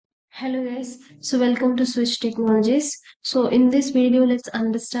Hello guys, so welcome to Switch Technologies. So in this video, let's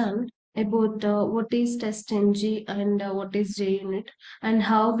understand about what is TestNG and what is JUnit and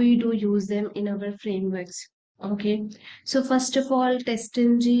how we do use them in our frameworks. Okay, so first of all,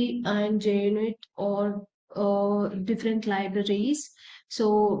 TestNG and JUnit are different libraries.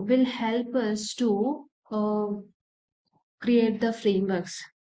 So will help us to create the frameworks.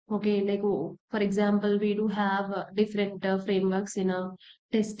 Okay, like for example, we do have different frameworks in a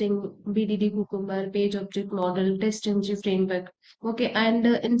testing BDD Cucumber, page object model, test engine framework. Okay, and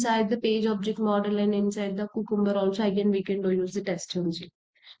inside the page object model and inside the Cucumber also again we can do use the test engine.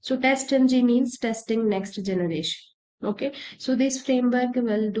 So test engine means testing next generation. Okay, so this framework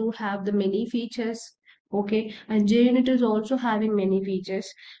will do have the many features. Okay, and JUnit is also having many features,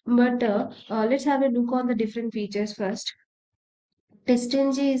 but let's have a look on the different features first.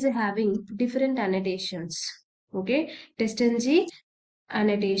 TestNG is having different annotations. Okay, TestNG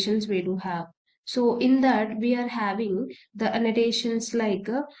annotations we do have. So in that we are having the annotations like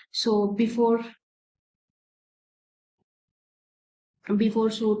so before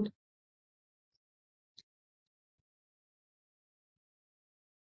shoot,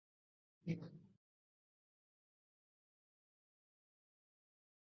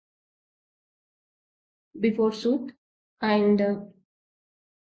 before shoot, and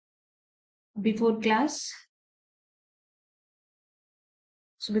before class.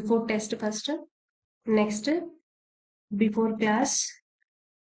 So before test first, next before class,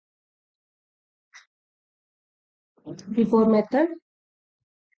 before method,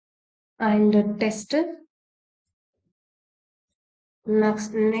 and test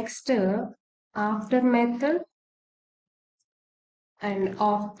next after method and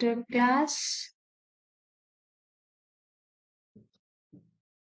after class.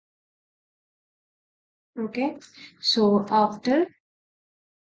 Okay, so after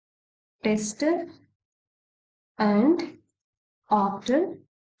test and after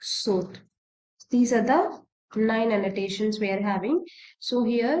suit. These are the 9 annotations we are having. So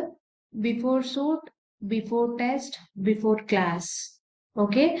here before suit, before test, before class.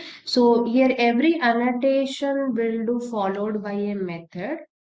 Okay, so here every annotation will do followed by a method.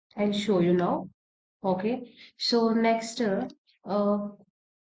 I'll show you now. Okay, so next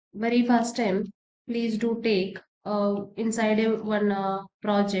very first time, please do take inside a one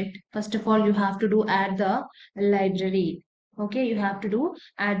project. First of all, you have to do add the library. Okay, you have to do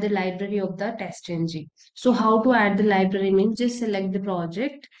add the library of the test engine. So how to add the library means just select the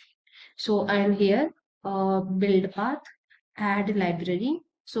project. So and here build path, add library.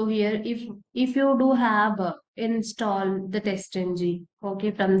 So here if you do have install the test engine, okay,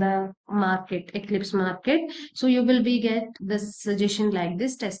 from the market, Eclipse market, so you will be get the suggestion like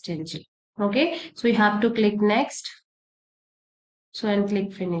this test engine. Okay, so you have to click next, so and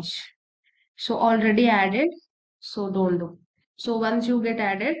click finish. So already added, so don't do. So once you get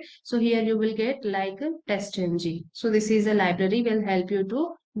added, so here you will get like a TestNG. So this is a library will help you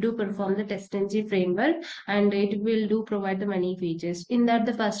to do perform the TestNG framework, and it will do provide the many features. In that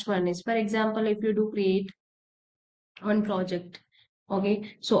the first one is, for example, if you do create one project,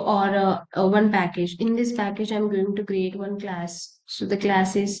 okay, so or one package. In this package, I'm going to create one class. So the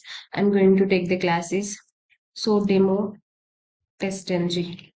classes, I'm going to take the classes. So demo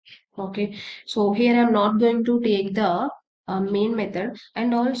TestNG. Okay, so here I'm not going to take the main method,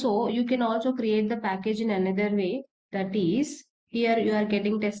 and also you can also create the package in another way. That is, here you are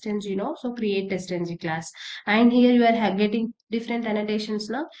getting TestNG, so create TestNG class, and here you are getting different annotations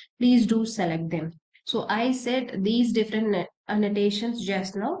now. Please do select them. So I said these different annotations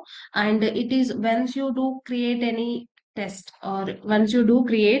just now, and it is once you do create any test or once you do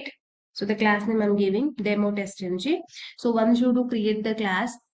create. So the class name I'm giving demo TestNG. So once you do create the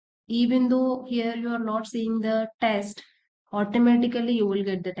class, even though here you are not seeing the test, automatically you will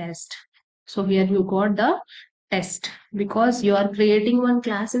get the test. So here you got the test because you are creating one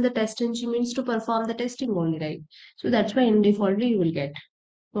class in the test engine means to perform the testing only, right? So that's why in defaultly you will get.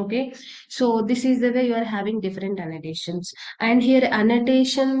 Okay, so this is the way you are having different annotations, and here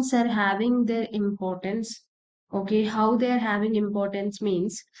annotations are having their importance. Okay, how they are having importance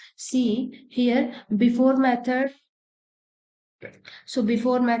means, see here before method. So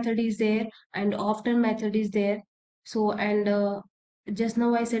before method is there and after method is there. So and just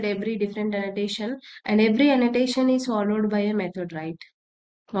now I said every different annotation, and every annotation is followed by a method, right?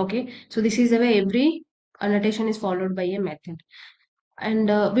 Okay, so this is the way every annotation is followed by a method. And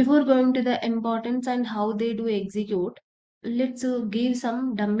before going to the importance and how they do execute, let's give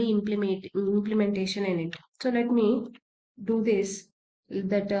some dummy implementation in it. So let me do this.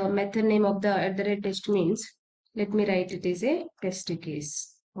 That method name of the at the rate test means, let me write it as a test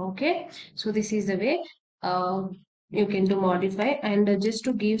case. Okay, so this is the way uh, you can do modify, and just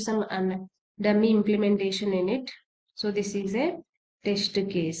to give some dummy implementation in it. So this is a test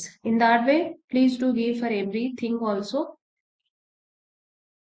case. In that way, please do give for everything also.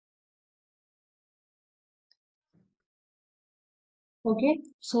 Okay,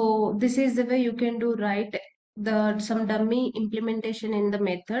 so this is the way you can do, right? The some dummy implementation in the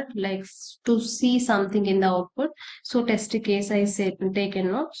method, like to see something in the output. So test case I said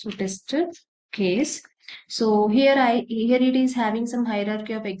taken note. So test case. So here it is having some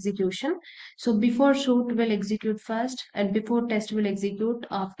hierarchy of execution. So before shoot will execute first, and before test will execute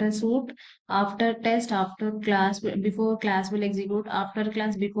after shoot, after test, after class, before class will execute, after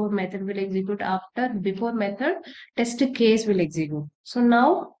class, before method will execute, after before method test case will execute. So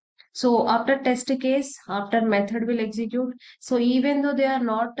now, so after test case, after method will execute. So even though they are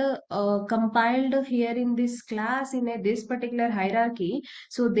not compiled here in this class in this particular hierarchy,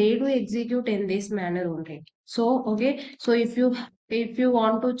 so they do execute in this manner only. So okay, so if you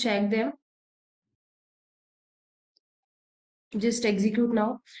want to check them, just execute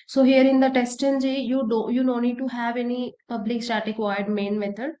now. So here in the testng, you no need to have any public static void main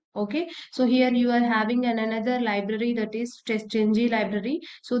method. Okay, so here you are having another library, that is testng library.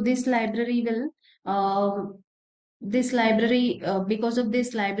 So this library, because of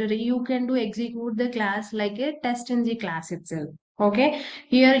this library, you can do execute the class like a testng class itself. Okay,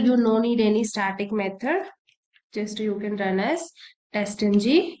 here you no need any static method, just you can run as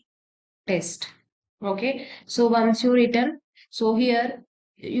testng test. Okay, so once you return, so here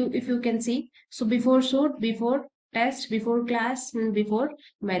you, if you can see, so before shoot, before test, before class, and before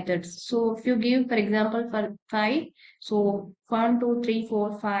methods. So if you give for example for 5, so 1 2 3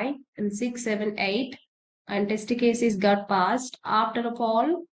 4 5 and 6 7 8, and test cases got passed, after of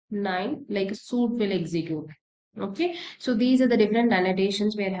all 9, like shoot will execute. Okay, so these are the different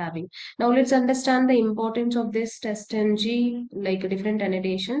annotations we are having. Now let's understand the importance of this test ng, like different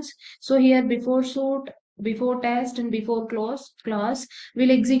annotations. So here before shoot, before test, and before close class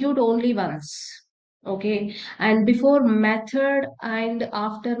will execute only once. Okay, and before method and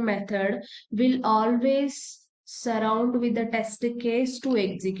after method will always surround with the test case to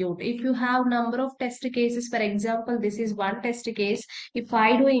execute. If you have number of test cases, for example, this is one test case. If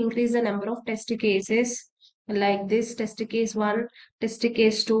I do increase the number of test cases like this, test case 1, test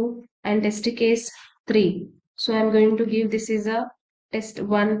case 2, and test case 3. So I'm going to give, this is a test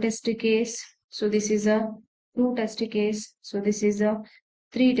 1 test case. So this is a 2 test case. So this is a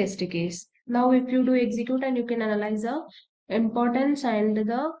 3 test case. Now if you do execute, and you can analyze the importance and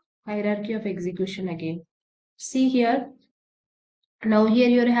the hierarchy of execution again. See here, now here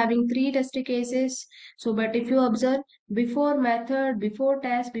you are having 3 test cases. So but if you observe, before method, before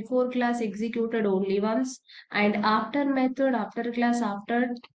test, before class executed only once, and after method, after class,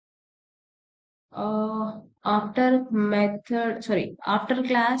 after method, sorry, after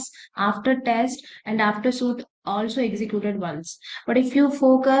class, after test, and after suit also executed once. But if you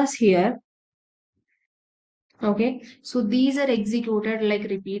focus here, okay, so these are executed like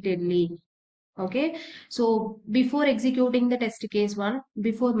repeatedly. Okay, so before executing the test case 1,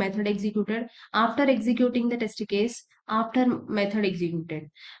 before method executed, after executing the test case, after method executed,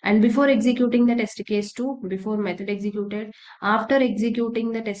 and before executing the test case 2, before method executed, after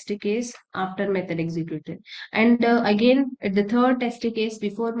executing the test case, after method executed, and again at the third test case,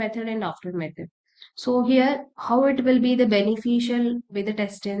 before method and after method. So here how it will be the beneficial with the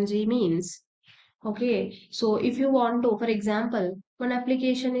test ng means, okay, so if you want to, for example, one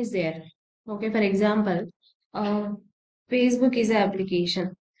application is there. Okay, for example, uh, Facebook is an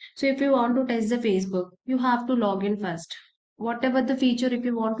application. So if you want to test the Facebook, you have to log in first. Whatever the feature, if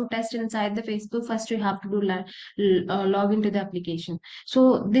you want to test inside the Facebook, first you have to do log into the application.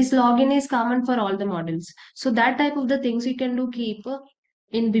 So this login is common for all the models. So that type of the things you can do keep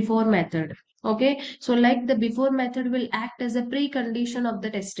in before method. Okay, so like the before method will act as a precondition of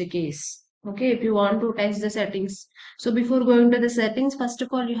the test case. Okay, if you want to test the settings, so before going to the settings, first of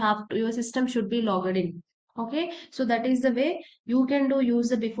all you have to, your system should be logged in. Okay, so that is the way you can do use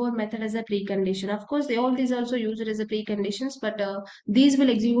the before method as a precondition. Of course they all these also use it as a preconditions, but these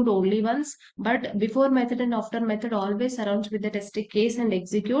will execute only once. But before method and after method always surrounds with the test case and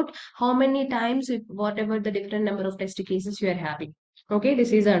execute how many times, if whatever the different number of test cases you are having. Okay,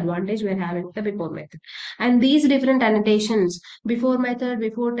 this is the advantage we are having with the before method. And these different annotations, before method,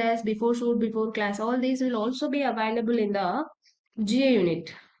 before test, before shoot, before class, all these will also be available in the JUnit.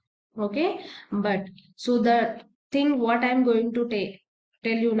 Okay, but so the thing what I'm going to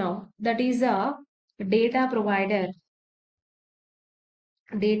tell you now, that is a data provider,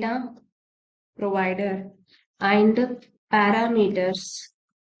 data provider and parameters.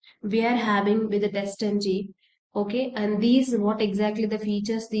 we are having with the TestNG. Okay, and these what exactly the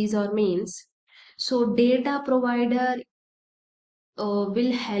features these are means. So data provider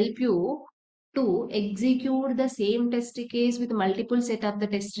will help you to execute the same test case with multiple set of the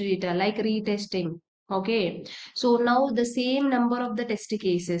test data like retesting. Okay, so now the same number of the test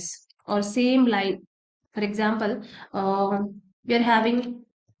cases or same line. For example, we are having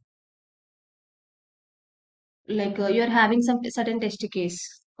you're having some certain test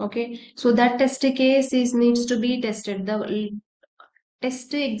case. Okay, so that test case is needs to be tested. The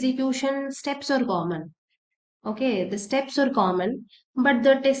test execution steps are common. Okay, the steps are common, but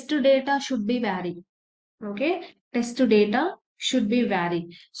the test data should be varied. Okay, test data should be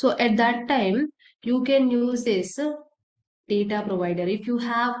varied. So at that time, you can use this data provider. If you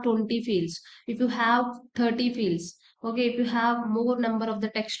have 20 fields, if you have 30 fields, okay, if you have more number of the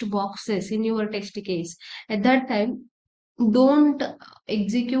text boxes in your test case, at that time, don't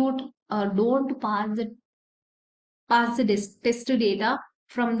execute or don't pass the test data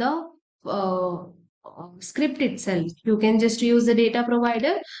from the script itself. You can just use the data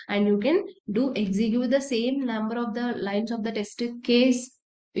provider and you can do execute the same number of the lines of the test case.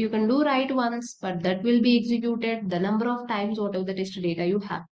 You can do write once, but that will be executed the number of times whatever the test data you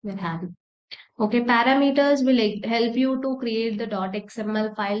have. Okay, parameters will help you to create the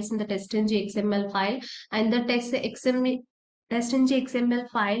 .xml files in the TestNG XML file, and the TestNG XML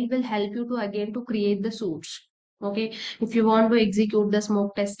file will help you to again to create the suits. Okay, if you want to execute the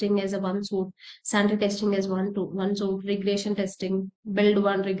smoke testing as a one suit, sanity testing as one suit, regression testing, build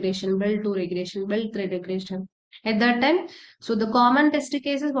one regression, build two regression, build three regression. At that time, so the common test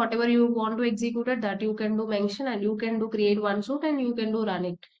cases, whatever you want to execute it, that you can do mention and you can do create one suit and you can do run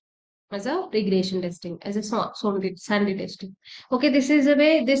it as a regression testing, as a sanity testing. Okay, this is a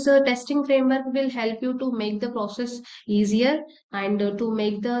way this testing framework will help you to make the process easier and to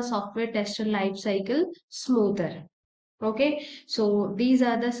make the software tester life cycle smoother. Okay, so these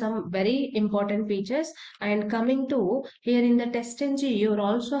are the some very important features. And coming to here in the TestNG, you're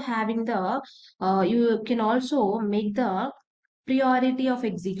also having the you can also make the priority of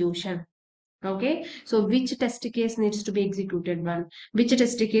execution. Okay, so which test case needs to be executed one, which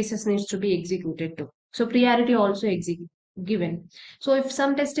test cases needs to be executed to. So priority also given. So if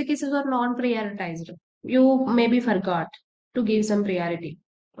some test cases are non-prioritized, you maybe forgot to give some priority.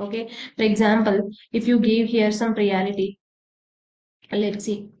 Okay, for example, if you give here some priority, let's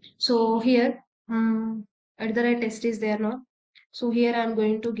see. So here, at the right test is there now. So here I'm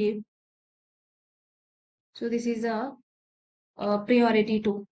going to give. So this is a priority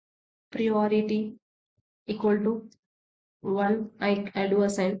to priority equal to 1. I do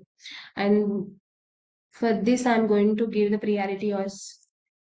assign, and for this I'm going to give the priority as.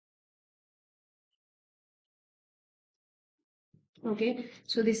 Okay,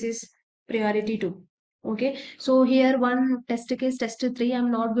 so this is priority 2. Okay, so here one test case test 3, I'm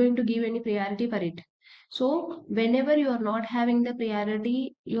not going to give any priority for it. So whenever you are not having the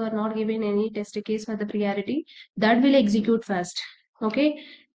priority, you are not giving any test case for the priority, that will execute first. Okay,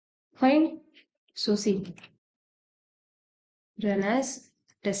 fine. So see, run as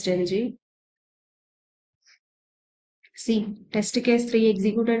testng. See, test case 3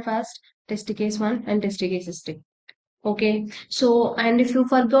 executed first, test case 1 and test case 3. Okay, so and if you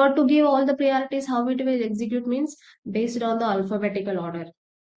forgot to give all the priorities, how it will execute means based on the alphabetical order.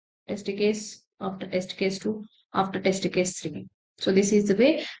 Test case after test case 2 after test case 3. So this is the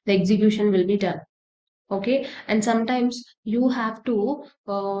way the execution will be done. Okay, and sometimes you have to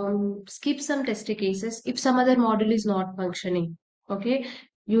skip some test cases if some other module is not functioning. Okay,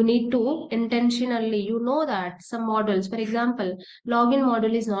 you need to intentionally, you know that some models, for example, login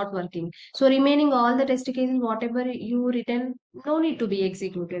module is not working, so remaining all the test cases whatever you written no need to be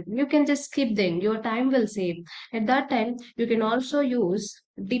executed, you can just skip them, your time will save. At that time you can also use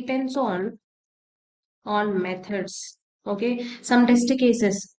depends on methods. Okay, some test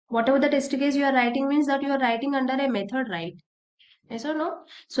cases, whatever the test case you are writing means that you are writing under a method, right? Yes or no?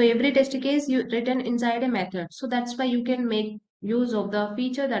 So every test case you written inside a method, so that's why you can make use of the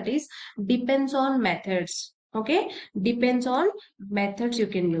feature that is depends on methods. Okay, depends on methods you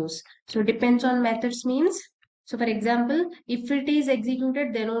can use. So depends on methods means, so for example, if it is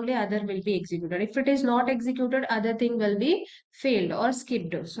executed then only other will be executed, if it is not executed other thing will be failed or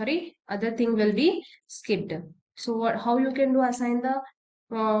skipped, sorry, other thing will be skipped. So what, how you can do assign the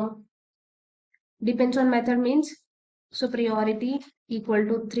depends on method means, so priority equal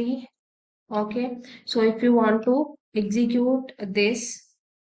to 3. Okay, so if you want to execute this,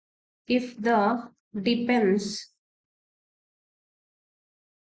 if the depends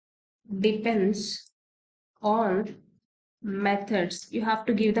on methods. You have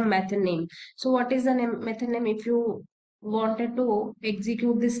to give the method name. So what is the method name? If you wanted to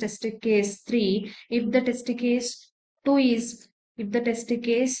execute this test case 3, if the test case 2 is, if the test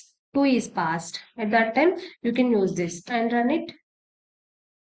case 2 is passed, at that time you can use this and run it.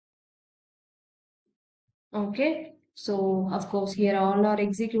 Okay, so of course here all are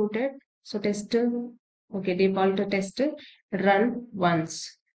executed. So test, okay, default test run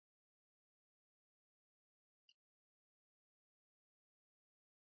once.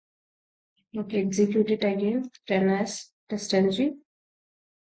 Okay, execute it again, run as TestNG.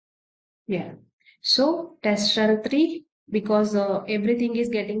 Yeah. So test run 3, because everything is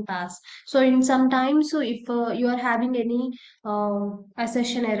getting passed. So in sometimes, so if you are having any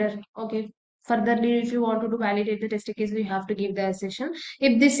assertion error, okay, furtherly if you want to do validate the test case, you have to give the assertion.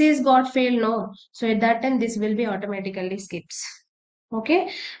 If this is got failed, no. So at that time, this will be automatically skips.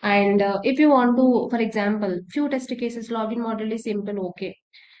 Okay. And if you want to, for example, few test cases, login model is simple. Okay.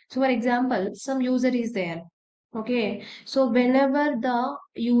 So for example, some user is there. Okay. So whenever the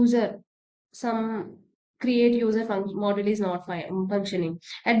user, some create user model is not functioning,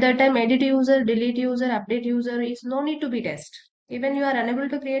 at that time edit user, delete user, update user is no need to be test. Even you are unable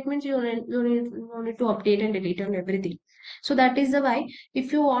to create means you need to update and delete and everything. So that is the why,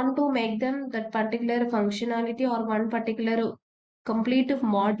 if you want to make them that particular functionality or one particular complete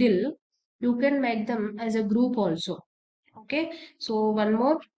module, you can make them as a group also. Okay, so one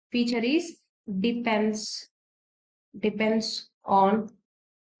more feature is depends, depends on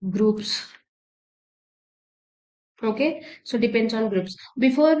groups. Okay, so depends on groups.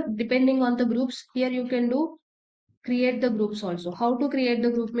 Before depending on the groups, here you can do create the groups also. How to create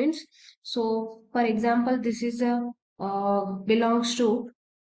the group means, so for example, this is a belongs to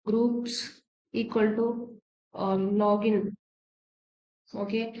groups equal to login.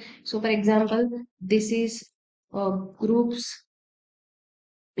 Okay, so for example, this is groups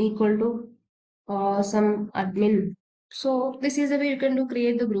equal to some admin. So this is the way you can do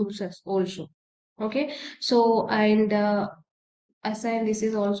create the groups as also. Okay, so and assign this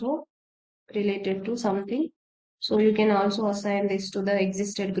is also related to something. So you can also assign this to the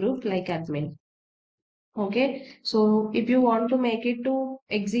existed group like admin. Okay, so if you want to make it to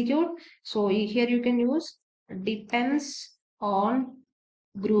execute, so here you can use depends on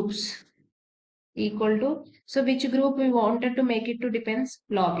groups equal to, so which group we wanted to make it to depends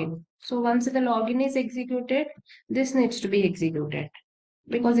login. So once the login is executed, this needs to be executed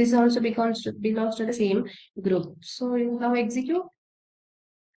because this also belongs to the same group. So you now execute.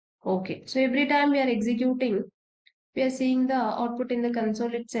 Okay, so every time we are executing, we are seeing the output in the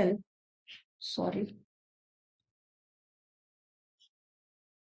console itself. Sorry,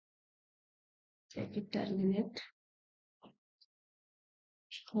 let it terminate.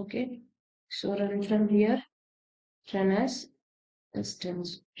 Okay, so run from here, run as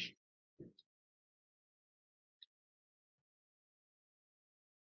distance.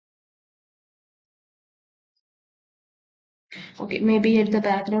 Okay, maybe at the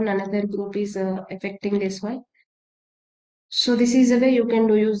background another group is affecting this one. So this is the way you can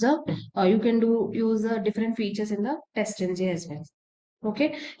do use the you can do use the different features in the TestNG as well.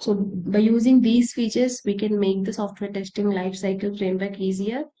 Okay, so by using these features, we can make the software testing lifecycle framework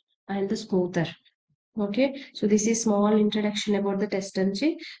easier and the smoother. Okay, so this is small introduction about the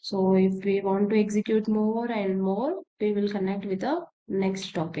TestNG. So if we want to execute more and more, we will connect with the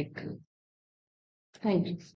next topic. Thank you.